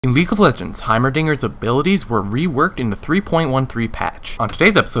In League of Legends, Heimerdinger's abilities were reworked in the 3.13 patch. On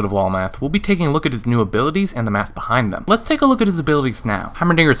today's episode of LoL Math, we'll be taking a look at his new abilities and the math behind them. Let's take a look at his abilities now.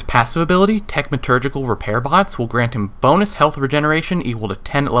 Heimerdinger's passive ability, Techmaturgical Repair Bots, will grant him bonus health regeneration equal to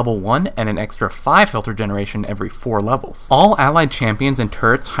 10 at level 1 and an extra 5 health regeneration every 4 levels. All allied champions and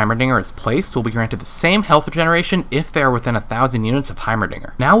turrets Heimerdinger has placed will be granted the same health regeneration if they are within 1,000 units of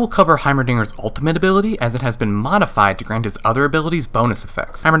Heimerdinger. Now we'll cover Heimerdinger's ultimate ability, as it has been modified to grant his other abilities bonus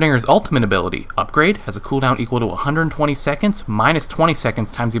effects. Heimerdinger's ultimate ability, Upgrade, has a cooldown equal to 120 seconds minus 20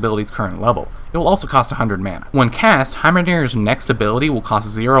 seconds times the ability's current level. It will also cost 100 mana. When cast, Heimerdinger's next ability will cost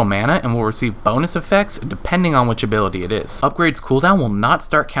 0 mana and will receive bonus effects depending on which ability it is. Upgrade's cooldown will not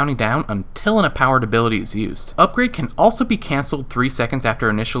start counting down until an empowered ability is used. Upgrade can also be cancelled 3 seconds after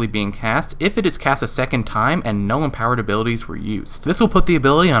initially being cast if it is cast a second time and no empowered abilities were used. This will put the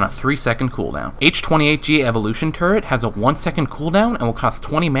ability on a 3-second cooldown. H28G Evolution Turret has a 1-second cooldown and will cost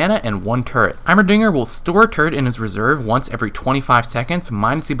 20 mana and 1 turret. Heimerdinger will store a turret in his reserve once every 25 seconds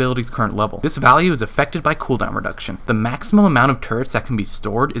minus the ability's current level. This value is affected by cooldown reduction. The maximum amount of turrets that can be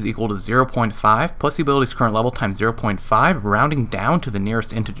stored is equal to 0.5 plus the ability's current level times 0.5, rounding down to the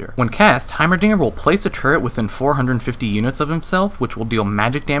nearest integer. When cast, Heimerdinger will place a turret within 450 units of himself, which will deal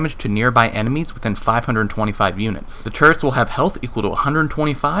magic damage to nearby enemies within 525 units. The turrets will have health equal to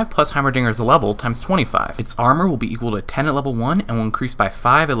 125 plus Heimerdinger's level times 25. Its armor will be equal to 10 at level 1 and will increase by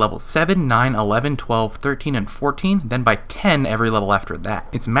 5 at level 7, 9, 11, 12, 13, and 14, then by 10 every level after that.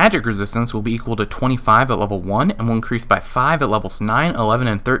 Its magic resistance will be equal to 25 at level 1 and will increase by 5 at levels 9, 11,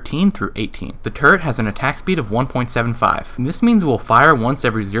 and 13 through 18. The turret has an attack speed of 1.75. This means it will fire once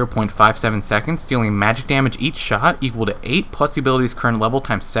every 0.57 seconds, dealing magic damage each shot equal to 8 plus the ability's current level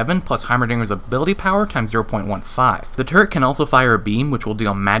times 7 plus Heimerdinger's ability power times 0.15. The turret can also fire a beam which will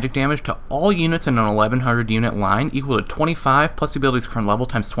deal magic damage to all units in an 1100 unit line equal to 25 plus the ability's current level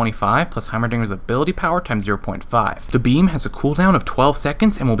times 25 plus Heimerdinger's ability power times 0.5. The beam has a cooldown of 12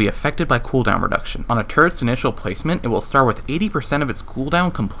 seconds and will be affected by cooldown reduction. On a turret's initial placement, it will start with 80% of its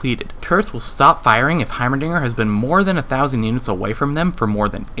cooldown completed. Turrets will stop firing if Heimerdinger has been more than 1,000 units away from them for more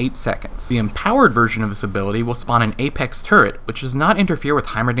than 8 seconds. The empowered version of this ability will spawn an Apex turret, which does not interfere with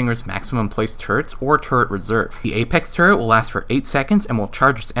Heimerdinger's maximum placed turrets or turret reserve. The Apex turret will last for 8 seconds and will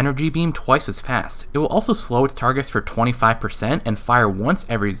charge its energy beam twice as fast. It will also slow its targets for 25% and fire once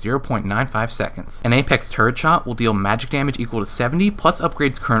every 0.95 seconds. An Apex turret shot will deal magic damage equal to 70 plus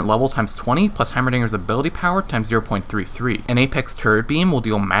Upgrade's current level times 20 plus Heimerdinger's ability power times 0.33. An Apex turret beam will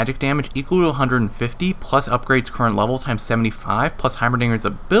deal magic damage equal to 150 plus Upgrade's current level times 75 plus Heimerdinger's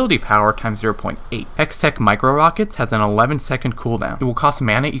ability power times 0.8. Hextech Micro Rockets has an 11-second cooldown. It will cost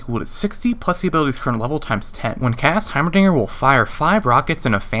mana equal to 60 plus the ability's current level times 10. When cast, Heimerdinger will fire 5 rockets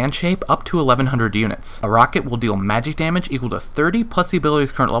in a fan shape up to 1100 units. A rocket will deal magic damage equal to 30 plus the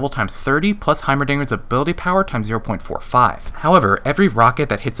ability's current level times 30 plus Heimerdinger's ability power times 0.45. However, every rocket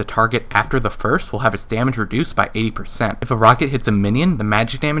that hits a target after the first will have its damage reduced by 80%. If a rocket hits a minion, the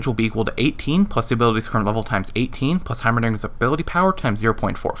magic damage will be equal to 18 plus the ability's current level times 18 plus Heimerdinger's ability power times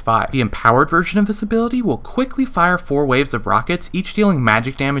 0.45. The empowered version of this ability will quickly fire 4 waves of rockets, each dealing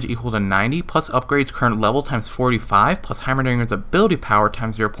magic damage equal to 90 plus Upgrade's current level times 45 plus Heimerdinger's ability power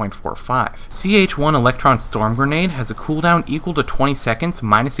times 0.45. CH1 Electron Storm Grenade has a cooldown equal to 20 seconds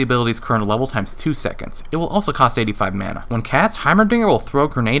minus the ability's current level times 2 seconds. It will also cost 85 mana. When cast, Heimerdinger will throw a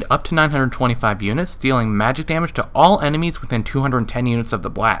grenade up to 925 units, dealing magic damage to all enemies within 210 units of the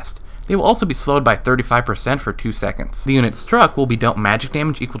blast. They will also be slowed by 35% for 2 seconds. The unit struck will be dealt magic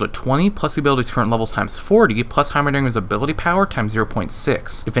damage equal to 20 plus the ability's current level times 40 plus Heimerdinger's ability power times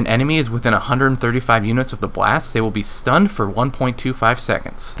 0.6. If an enemy is within 135 units of the blast, they will be stunned for 1.25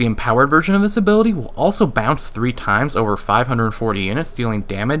 seconds. The empowered version of this ability will also bounce 3 times over 540 units, dealing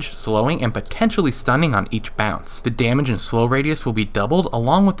damage, slowing, and potentially stunning on each bounce. The damage and slow radius will be doubled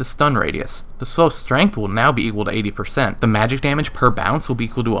along with the stun radius. The slow strength will now be equal to 80%. The magic damage per bounce will be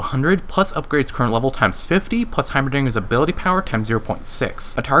equal to 100 plus Upgrade's current level times 50 plus Heimerdinger's ability power times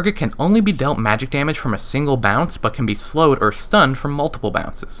 0.6. A target can only be dealt magic damage from a single bounce, but can be slowed or stunned from multiple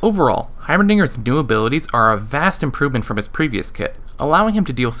bounces. Overall, Heimerdinger's new abilities are a vast improvement from his previous kit, allowing him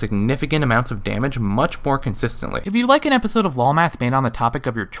to deal significant amounts of damage much more consistently. If you'd like an episode of LoL Math made on the topic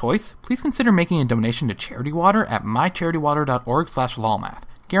of your choice, please consider making a donation to Charity Water at mycharitywater.org/lolmath.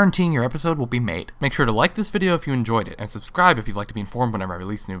 Guaranteeing your episode will be made. Make sure to like this video if you enjoyed it, and subscribe if you'd like to be informed whenever I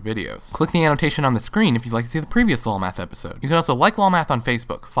release new videos. Click the annotation on the screen if you'd like to see the previous LoL Math episode. You can also like LoL Math on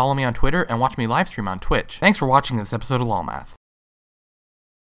Facebook, follow me on Twitter, and watch me livestream on Twitch. Thanks for watching this episode of LoL Math.